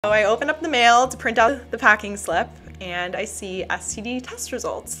So I open up the mail to print out the packing slip, and I see STD test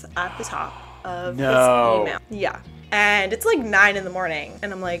results at the top of this email. Yeah. And it's like 9 in the morning,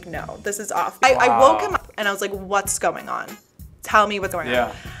 and I'm like, no, this is off. I woke him up, and I was like, what's going on? Tell me what's going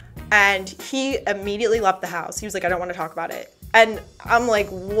on. And he immediately left the house. He was like, I don't want to talk about it. And I'm like,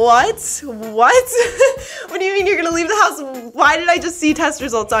 what? What? What do you mean you're gonna leave the house? Why did I just see test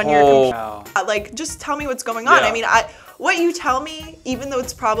results on your computer? Like, just tell me what's going on. I mean, what you tell me, even though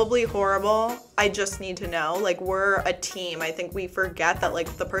it's probably horrible, I just need to know. Like, we're a team. I think we forget that,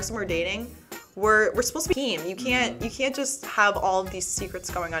 like, the person we're dating, we're supposed to be a team. You can't just have all of these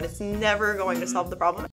secrets going on. It's never going to solve the problem.